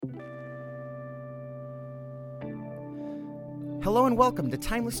Hello and welcome to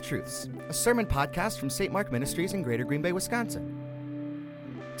Timeless Truths, a sermon podcast from St. Mark Ministries in Greater Green Bay, Wisconsin.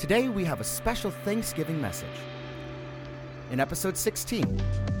 Today we have a special Thanksgiving message. In episode 16,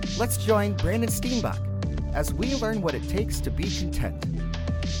 let's join Brandon Steenbock as we learn what it takes to be content.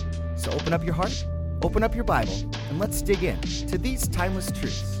 So open up your heart, open up your Bible, and let's dig in to these timeless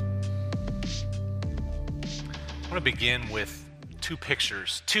truths. I want to begin with two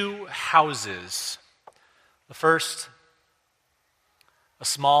pictures, two houses. The first, a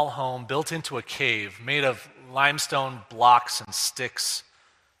small home built into a cave made of limestone blocks and sticks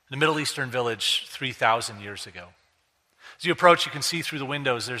in a Middle Eastern village 3,000 years ago. As you approach, you can see through the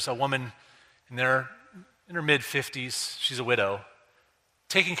windows there's a woman in her mid-50s, she's a widow,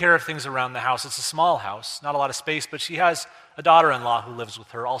 taking care of things around the house. It's a small house, not a lot of space, but she has a daughter-in-law who lives with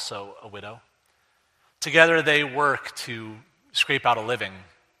her, also a widow. Together they work to scrape out a living,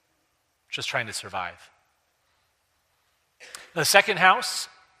 just trying to survive. The second house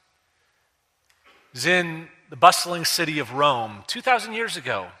is in the bustling city of Rome, 2,000 years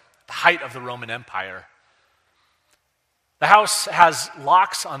ago, the height of the Roman Empire. The house has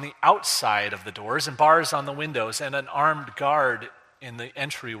locks on the outside of the doors and bars on the windows and an armed guard in the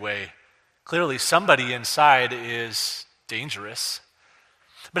entryway. Clearly, somebody inside is dangerous.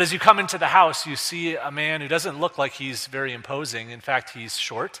 But as you come into the house, you see a man who doesn't look like he's very imposing. In fact, he's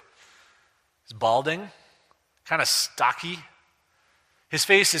short, he's balding, kind of stocky. His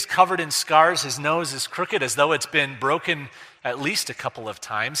face is covered in scars. His nose is crooked as though it's been broken at least a couple of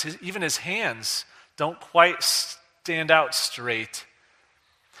times. Even his hands don't quite stand out straight.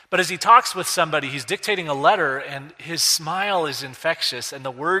 But as he talks with somebody, he's dictating a letter, and his smile is infectious, and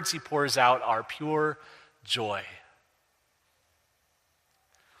the words he pours out are pure joy.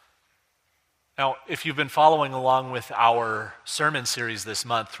 Now, if you've been following along with our sermon series this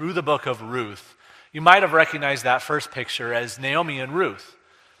month through the book of Ruth, you might have recognized that first picture as Naomi and Ruth.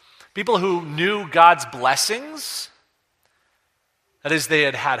 People who knew God's blessings. That is, they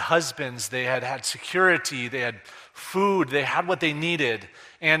had had husbands, they had had security, they had food, they had what they needed.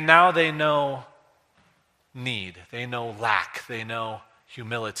 And now they know need, they know lack, they know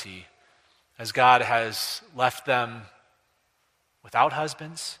humility. As God has left them without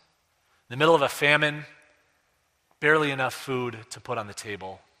husbands, in the middle of a famine, barely enough food to put on the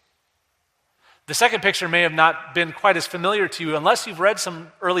table. The second picture may have not been quite as familiar to you unless you've read some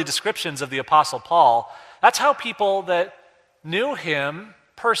early descriptions of the Apostle Paul. That's how people that knew him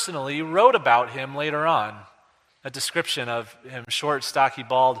personally wrote about him later on. A description of him, short, stocky,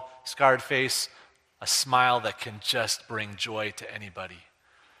 bald, scarred face, a smile that can just bring joy to anybody.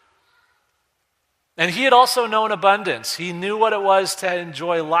 And he had also known abundance. He knew what it was to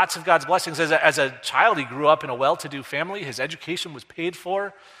enjoy lots of God's blessings. As a child, he grew up in a well-to-do family. His education was paid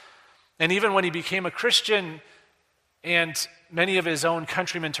for. And even when he became a Christian and many of his own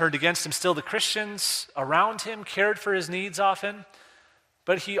countrymen turned against him, still the Christians around him cared for his needs often.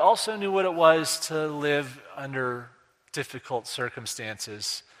 But he also knew what it was to live under difficult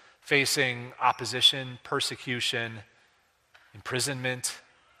circumstances, facing opposition, persecution, imprisonment.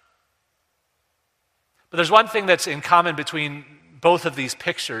 But there's one thing that's in common between both of these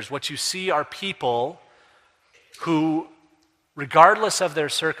pictures. What you see are people who, regardless of their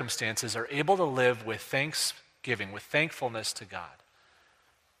circumstances, are able to live with thanksgiving, with thankfulness to God.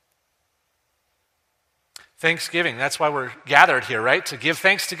 Thanksgiving, that's why we're gathered here, right? To give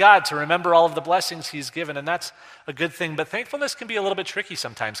thanks to God, to remember all of the blessings he's given, and that's a good thing. But thankfulness can be a little bit tricky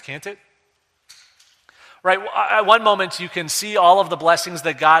sometimes, can't it? Right, at one moment you can see all of the blessings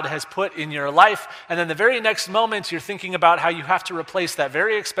that God has put in your life, and then the very next moment you're thinking about how you have to replace that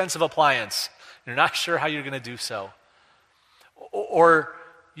very expensive appliance. You're not sure how you're going to do so. Or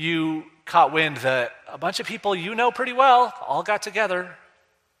you caught wind that a bunch of people you know pretty well all got together,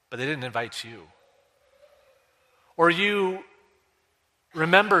 but they didn't invite you. Or you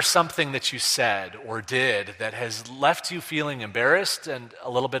remember something that you said or did that has left you feeling embarrassed and a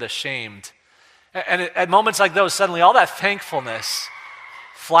little bit ashamed. And at moments like those, suddenly all that thankfulness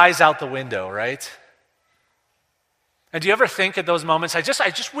flies out the window, right? And do you ever think at those moments, I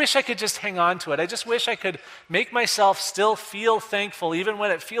just wish I could just hang on to it. I just wish I could make myself still feel thankful even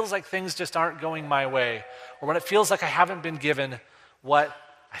when it feels like things just aren't going my way, or when it feels like I haven't been given what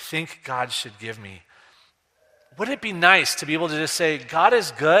I think God should give me. Wouldn't it be nice to be able to just say, God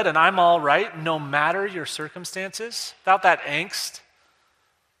is good and I'm all right no matter your circumstances, without that angst?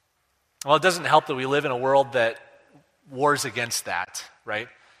 Well, it doesn't help that we live in a world that wars against that, right?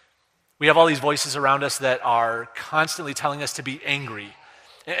 We have all these voices around us that are constantly telling us to be angry.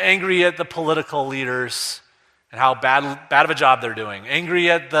 Angry at the political leaders, and how bad of a job they're doing, angry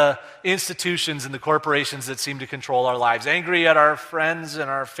at the institutions and the corporations that seem to control our lives, angry at our friends and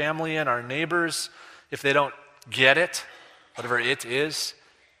our family and our neighbors if they don't get it, whatever it is,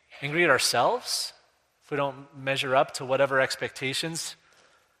 angry at ourselves if we don't measure up to whatever expectations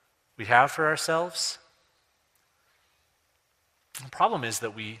we have for ourselves. The problem is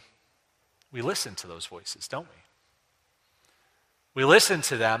that we listen to those voices, don't we? We listen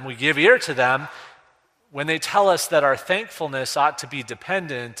to them, we give ear to them when they tell us that our thankfulness ought to be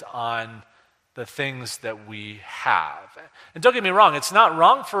dependent on the things that we have. And don't get me wrong, it's not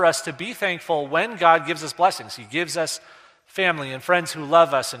wrong for us to be thankful when God gives us blessings. He gives us family and friends who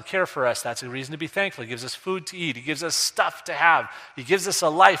love us and care for us. That's a reason to be thankful. He gives us food to eat. He gives us stuff to have. He gives us a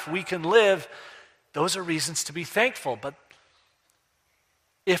life we can live. Those are reasons to be thankful. But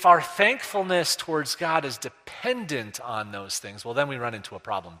if our thankfulness towards God is dependent on those things, well, then we run into a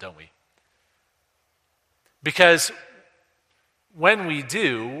problem, don't we? Because when we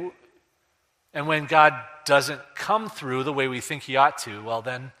do, and when God doesn't come through the way we think he ought to, well,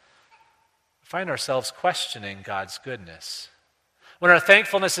 then we find ourselves questioning God's goodness. When our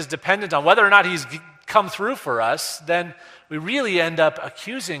thankfulness is dependent on whether or not he's come through for us, then we really end up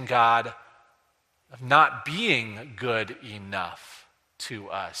accusing God of not being good enough to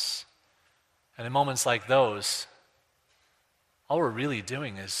us. And in moments like those, all we're really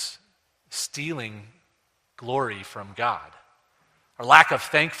doing is stealing glory from God. Our lack of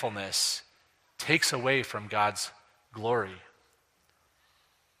thankfulness takes away from God's glory.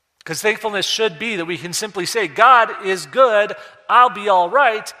 Because thankfulness should be that we can simply say, God is good, I'll be all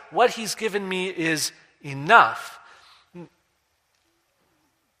right, what he's given me is enough.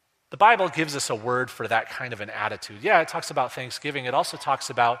 The Bible gives us a word for that kind of an attitude. Yeah, it talks about thanksgiving. It also talks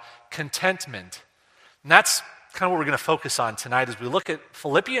about contentment. And that's kind of what we're going to focus on tonight as we look at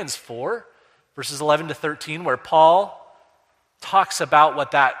Philippians 4, verses 11 to 13, where Paul talks about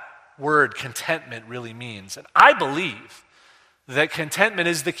what that word contentment really means. And I believe that contentment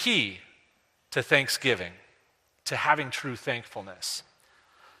is the key to thanksgiving, to having true thankfulness.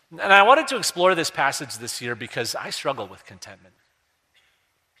 And I wanted to explore this passage this year because I struggle with contentment.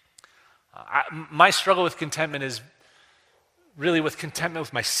 My struggle with contentment is really with contentment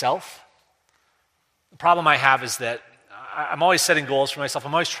with myself. The problem I have is that I'm always setting goals for myself.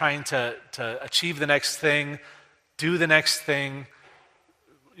 I'm always trying to achieve the next thing, do the next thing,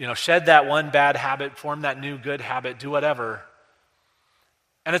 shed that one bad habit, form that new good habit, do whatever.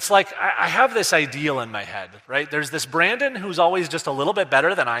 And it's like I have this ideal in my head, right? There's this Brandon who's always just a little bit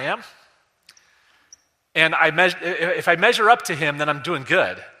better than I am. And if I measure up to him, then I'm doing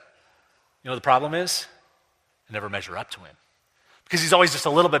good. You know what the problem is? I never measure up to him. Because he's always just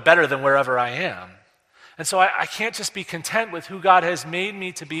a little bit better than wherever I am. And so I can't just be content with who God has made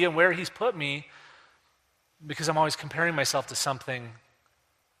me to be and where he's put me because I'm always comparing myself to something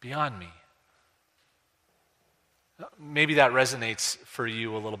beyond me. Maybe that resonates for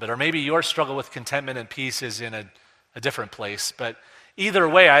you a little bit. Or maybe your struggle with contentment and peace is in a different place. But either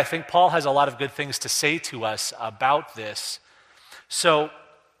way, I think Paul has a lot of good things to say to us about this. So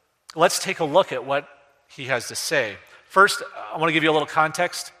let's take a look at what he has to say. First, I want to give you a little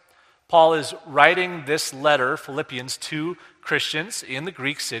context. Paul is writing this letter, Philippians, to Christians in the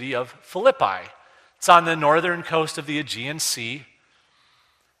Greek city of Philippi. It's on the northern coast of the Aegean Sea.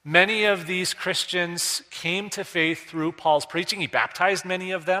 Many of these Christians came to faith through Paul's preaching. He baptized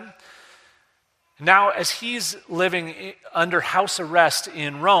many of them. Now, as he's living under house arrest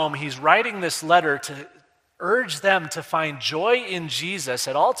in Rome, he's writing this letter to urge them to find joy in Jesus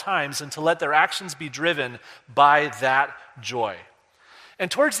at all times and to let their actions be driven by that joy. And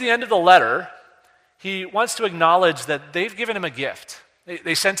towards the end of the letter, he wants to acknowledge that they've given him a gift.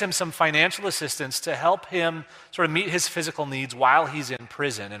 They sent him some financial assistance to help him sort of meet his physical needs while he's in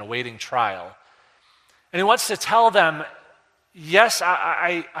prison and awaiting trial. And he wants to tell them, yes,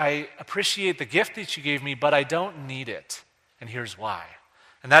 I appreciate the gift that you gave me, but I don't need it. And here's why.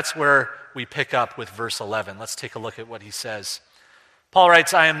 And that's where we pick up with verse 11. Let's take a look at what he says. Paul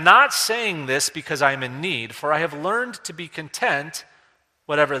writes, I am not saying this because I am in need, for I have learned to be content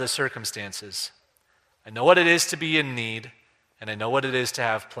whatever the circumstances. I know what it is to be in need, and I know what it is to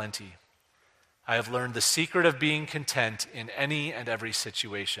have plenty. I have learned the secret of being content in any and every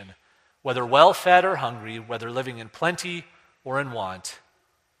situation, whether well-fed or hungry, whether living in plenty or in want.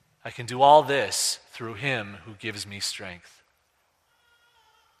 I can do all this through him who gives me strength.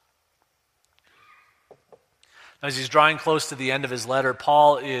 As he's drawing close to the end of his letter,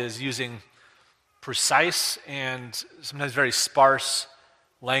 Paul is using precise and sometimes very sparse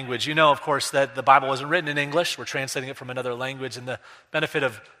language. You know, of course, that the Bible wasn't written in English. We're translating it from another language. And the benefit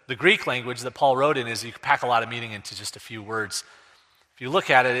of the Greek language that Paul wrote in is you can pack a lot of meaning into just a few words. If you look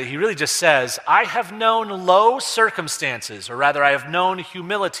at it, he really just says, I have known low circumstances, or rather, I have known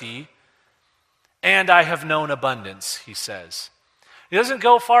humility, and I have known abundance, he says. He doesn't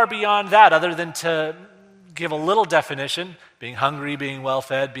go far beyond that other than to give a little definition, being hungry, being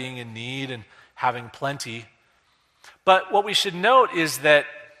well-fed, being in need, and having plenty. But what we should note is that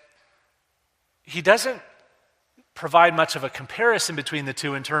he doesn't provide much of a comparison between the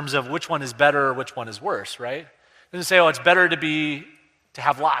two in terms of which one is better or which one is worse, right? He doesn't say, oh, it's better to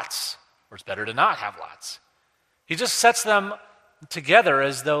have lots, or it's better to not have lots. He just sets them together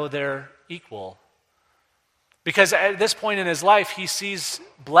as though they're equal. Because at this point in his life, he sees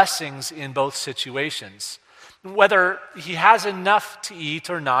blessings in both situations. Whether he has enough to eat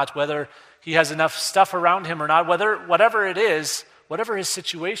or not, whether he has enough stuff around him or not, whatever it is, whatever his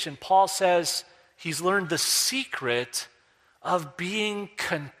situation, Paul says he's learned the secret of being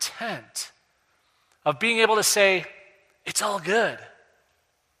content, of being able to say, it's all good.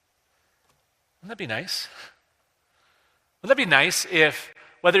 Wouldn't that be nice? Wouldn't that be nice if,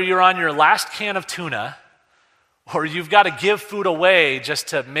 whether you're on your last can of tuna or you've got to give food away just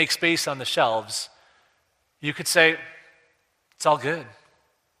to make space on the shelves, you could say, it's all good.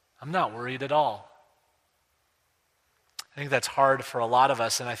 I'm not worried at all. I think that's hard for a lot of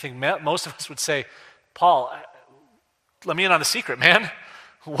us, and I think most of us would say, Paul, let me in on the secret, man.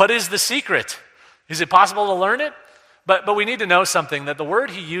 What is the secret? Is it possible to learn it? But we need to know something, that the word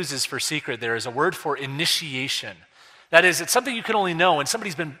he uses for secret there is a word for initiation. That is, it's something you can only know when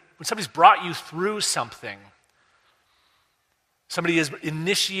somebody's brought you through something. Somebody has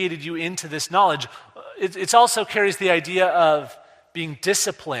initiated you into this knowledge. It also carries the idea of being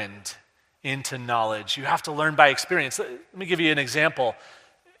disciplined into knowledge. You have to learn by experience. Let me give you an example.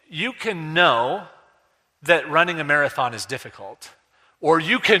 You can know that running a marathon is difficult, or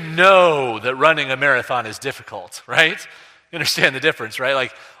you can know that running a marathon is difficult, right? You understand the difference, right?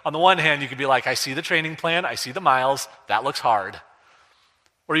 Like, on the one hand, you could be like, I see the training plan, I see the miles, that looks hard.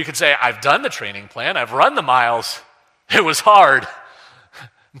 Or you could say, I've done the training plan, I've run the miles, it was hard.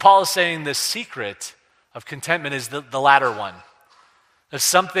 And Paul is saying the secret of contentment is the latter one. It's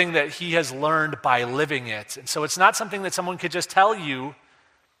something that he has learned by living it. And so it's not something that someone could just tell you.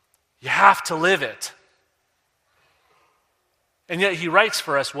 You have to live it. And yet he writes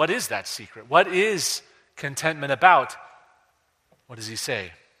for us, what is that secret? What is contentment about? What does he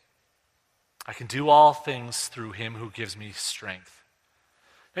say? I can do all things through him who gives me strength.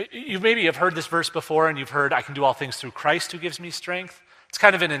 You maybe have heard this verse before, and you've heard, I can do all things through Christ who gives me strength. It's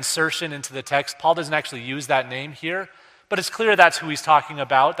kind of an insertion into the text. Paul doesn't actually use that name here, but it's clear that's who he's talking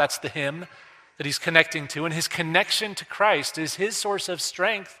about. That's the him that he's connecting to, and his connection to Christ is his source of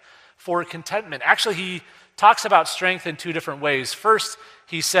strength for contentment. Actually, he talks about strength in two different ways. First,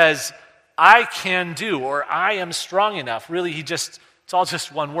 he says, I can do, or I am strong enough. Really, it's all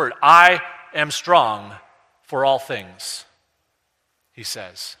just one word. I am strong for all things, he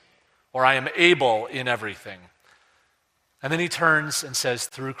says. Or I am able in everything. And then he turns and says,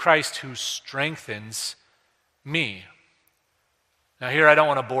 through Christ who strengthens me. Now here, I don't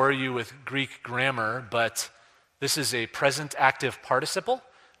want to bore you with Greek grammar, but this is a present active participle.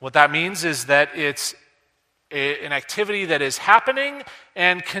 What that means is that it's an activity that is happening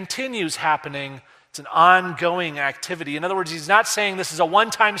and continues happening. It's an ongoing activity. In other words, he's not saying this is a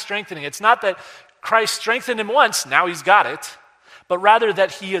one-time strengthening. It's not that Christ strengthened him once, now he's got it, but rather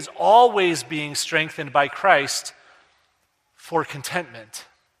that he is always being strengthened by Christ for contentment.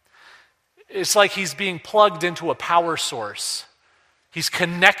 It's like he's being plugged into a power source. He's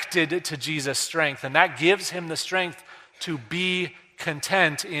connected to Jesus' strength, and that gives him the strength to be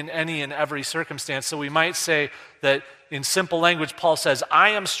content in any and every circumstance. So we might say that in simple language, Paul says, I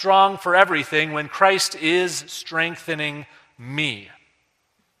am strong for everything when Christ is strengthening me.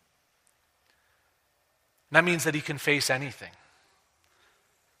 And that means that he can face anything.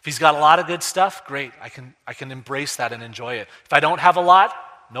 If he's got a lot of good stuff, great, I can embrace that and enjoy it. If I don't have a lot,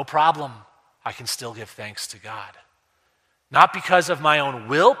 no problem. I can still give thanks to God. Not because of my own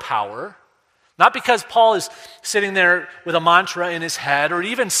willpower, not because Paul is sitting there with a mantra in his head, or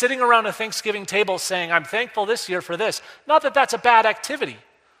even sitting around a Thanksgiving table saying, I'm thankful this year for this. Not that that's a bad activity,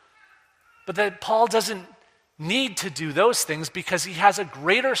 but that Paul doesn't need to do those things because he has a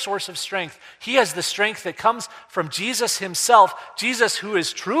greater source of strength. He has the strength that comes from Jesus himself, Jesus who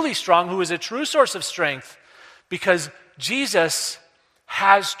is truly strong, who is a true source of strength, because Jesus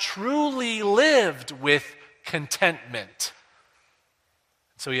has truly lived with contentment.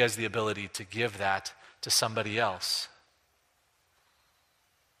 So he has the ability to give that to somebody else.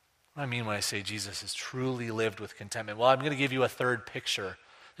 What do I mean when I say Jesus has truly lived with contentment? Well, I'm going to give you a third picture.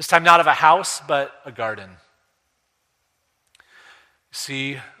 This time not of a house, but a garden. You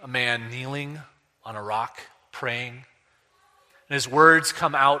see a man kneeling on a rock, praying, and his words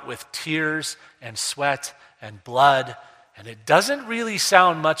come out with tears and sweat and blood, and it doesn't really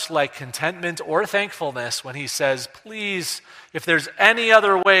sound much like contentment or thankfulness when he says, please, if there's any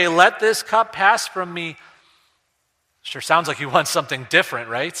other way, let this cup pass from me. Sure sounds like he wants something different,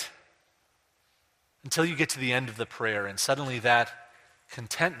 right? Until you get to the end of the prayer, and suddenly that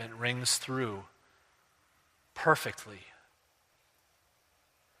contentment rings through perfectly.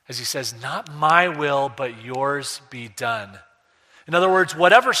 As he says, not my will, but yours be done. In other words,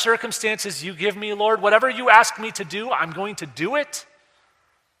 whatever circumstances you give me, Lord, whatever you ask me to do, I'm going to do it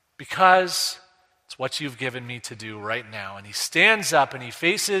because it's what you've given me to do right now. And he stands up and he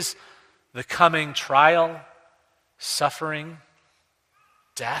faces the coming trial, suffering,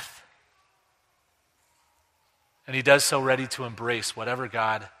 death. And he does so ready to embrace whatever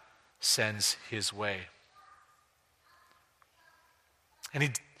God sends his way.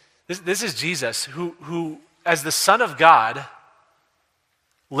 And this is Jesus, who, as the Son of God,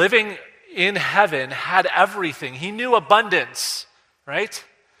 living in heaven, had everything. He knew abundance, right?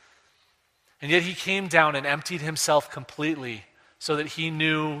 And yet he came down and emptied himself completely so that he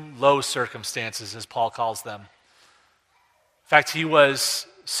knew low circumstances, as Paul calls them. In fact, he was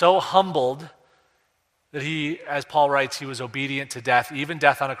so humbled that he, as Paul writes, he was obedient to death, even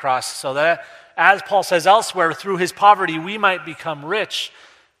death on a cross, so that, as Paul says elsewhere, through his poverty we might become rich.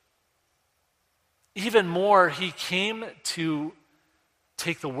 Even more, he came to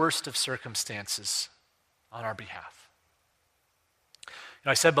take the worst of circumstances on our behalf.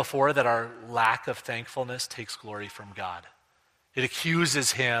 I said before that our lack of thankfulness takes glory from God. It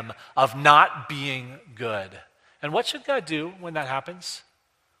accuses him of not being good. And what should God do when that happens?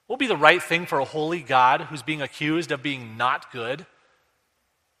 What will be the right thing for a holy God who's being accused of being not good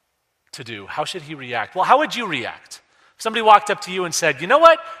to do? How should he react? Well, how would you react? If somebody walked up to you and said, you know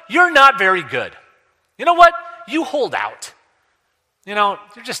what? You're not very good. You know what? You hold out. You know,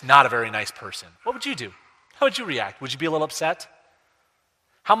 you're just not a very nice person. What would you do? How would you react? Would you be a little upset?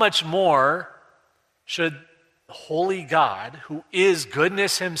 How much more should the holy God, who is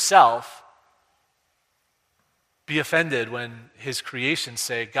goodness himself, be offended when his creation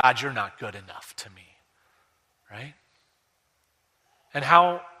say, God, you're not good enough to me, right? And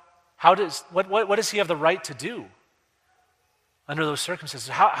what does he have the right to do under those circumstances?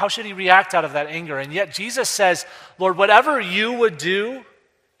 How should he react out of that anger? And yet Jesus says, Lord, whatever you would do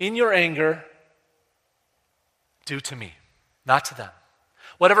in your anger, do to me, not to them.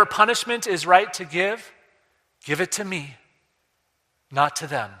 Whatever punishment is right to give it to me, not to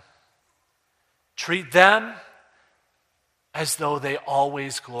them. Treat them as though they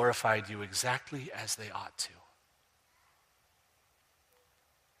always glorified you exactly as they ought to.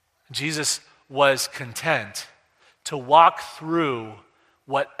 Jesus was content to walk through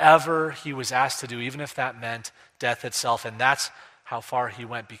whatever he was asked to do, even if that meant death itself. And that's how far he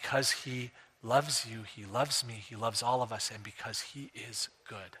went, because he loves you, he loves me, he loves all of us, and because he is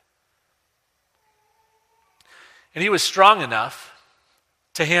good. And he was strong enough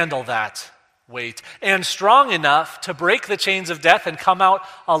to handle that weight, and strong enough to break the chains of death and come out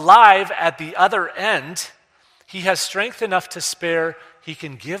alive at the other end. He has strength enough to spare. He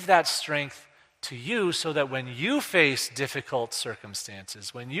can give that strength to you so that when you face difficult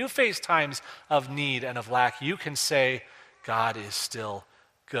circumstances, when you face times of need and of lack, you can say, God is still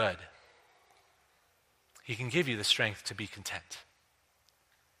good. He can give you the strength to be content.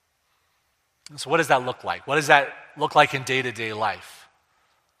 And so what does that look like? What does that look like in day-to-day life?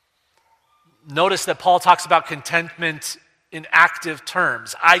 Notice that Paul talks about contentment in active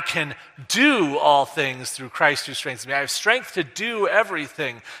terms. I can do all things through Christ who strengthens me. I have strength to do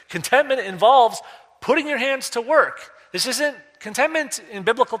everything. Contentment involves putting your hands to work. Contentment in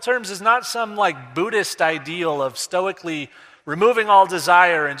biblical terms is not some like Buddhist ideal of stoically removing all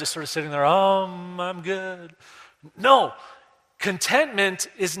desire and just sort of sitting there, I'm good. No, contentment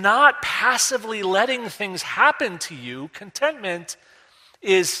is not passively letting things happen to you. Contentment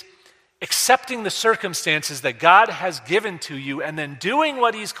is accepting the circumstances that God has given to you and then doing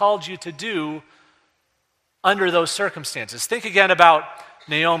what he's called you to do under those circumstances. Think again about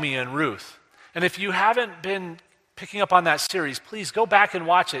Naomi and Ruth. And if you haven't been picking up on that series, please go back and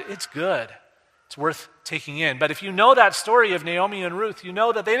watch it. It's good. It's worth taking in. But if you know that story of Naomi and Ruth, you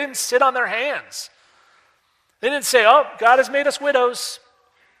know that they didn't sit on their hands. They didn't say, God has made us widows.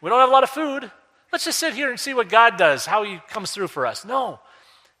 We don't have a lot of food. Let's just sit here and see what God does, how he comes through for us. No.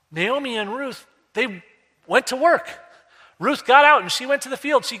 Naomi and Ruth, they went to work. Ruth got out and she went to the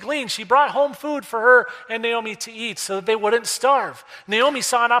field. She gleaned. She brought home food for her and Naomi to eat so that they wouldn't starve. Naomi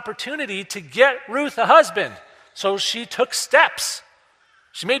saw an opportunity to get Ruth a husband, so she took steps.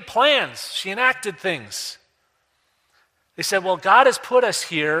 She made plans. She enacted things. They said, well, God has put us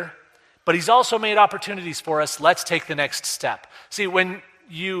here, but he's also made opportunities for us. Let's take the next step. See, when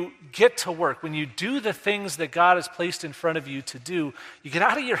you get to work, when you do the things that God has placed in front of you to do, you get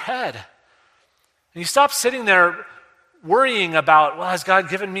out of your head. And you stop sitting there worrying about, well, has God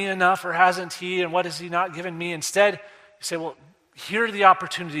given me enough or hasn't he? And what has he not given me? Instead, you say, well, here are the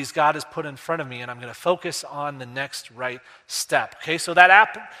opportunities God has put in front of me, and I'm going to focus on the next right step. Okay, so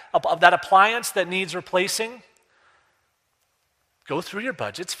that appliance that needs replacing, go through your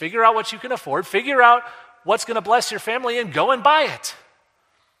budgets, figure out what you can afford, figure out what's going to bless your family, and go and buy it.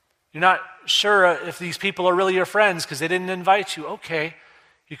 You're not sure if these people are really your friends because they didn't invite you. Okay,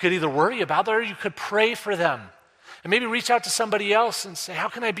 you could either worry about that or you could pray for them. And maybe reach out to somebody else and say, how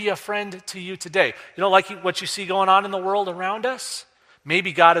can I be a friend to you today? You don't like what you see going on in the world around us?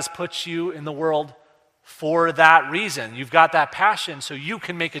 Maybe God has put you in the world for that reason. You've got that passion so you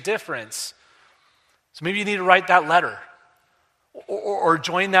can make a difference. So maybe you need to write that letter or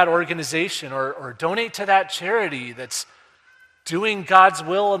join that organization or donate to that charity that's doing God's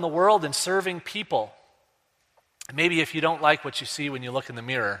will in the world and serving people. Maybe if you don't like what you see when you look in the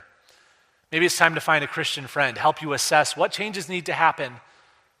mirror, maybe it's time to find a Christian friend, help you assess what changes need to happen,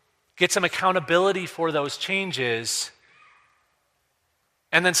 get some accountability for those changes,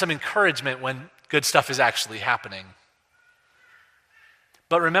 and then some encouragement when good stuff is actually happening.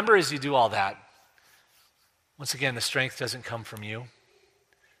 But remember, as you do all that, once again, the strength doesn't come from you.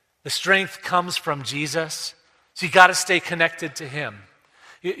 The strength comes from Jesus. So you got to stay connected to him.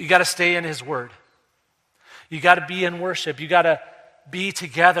 You got to stay in his word. You got to be in worship. You got to be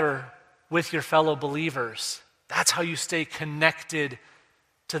together with your fellow believers. That's how you stay connected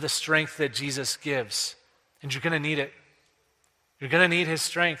to the strength that Jesus gives. And you're going to need it. You're going to need his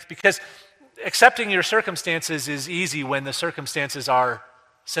strength because accepting your circumstances is easy when the circumstances are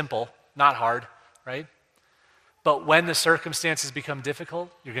simple, not hard, right? But when the circumstances become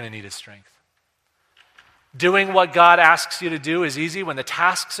difficult, you're going to need his strength. Doing what God asks you to do is easy when the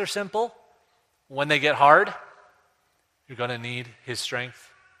tasks are simple. When they get hard, you're going to need his strength.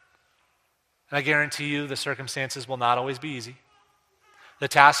 And I guarantee you the circumstances will not always be easy. The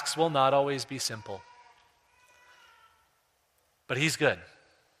tasks will not always be simple. But he's good.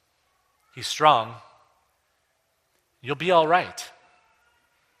 He's strong. You'll be all right.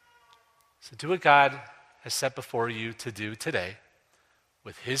 So do what God has set before you to do today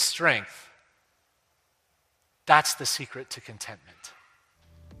with his strength. That's the secret to contentment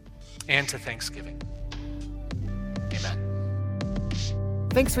and to thanksgiving. Amen.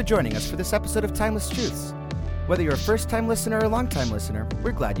 Thanks for joining us for this episode of Timeless Truths. Whether you're a first-time listener or a long-time listener,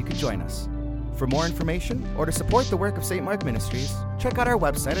 we're glad you could join us. For more information or to support the work of St. Mark Ministries, check out our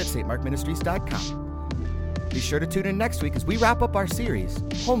website at stmarkministries.com. Be sure to tune in next week as we wrap up our series,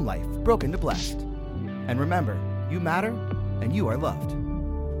 Home Life, Broken to Blessed. And remember, you matter and you are loved.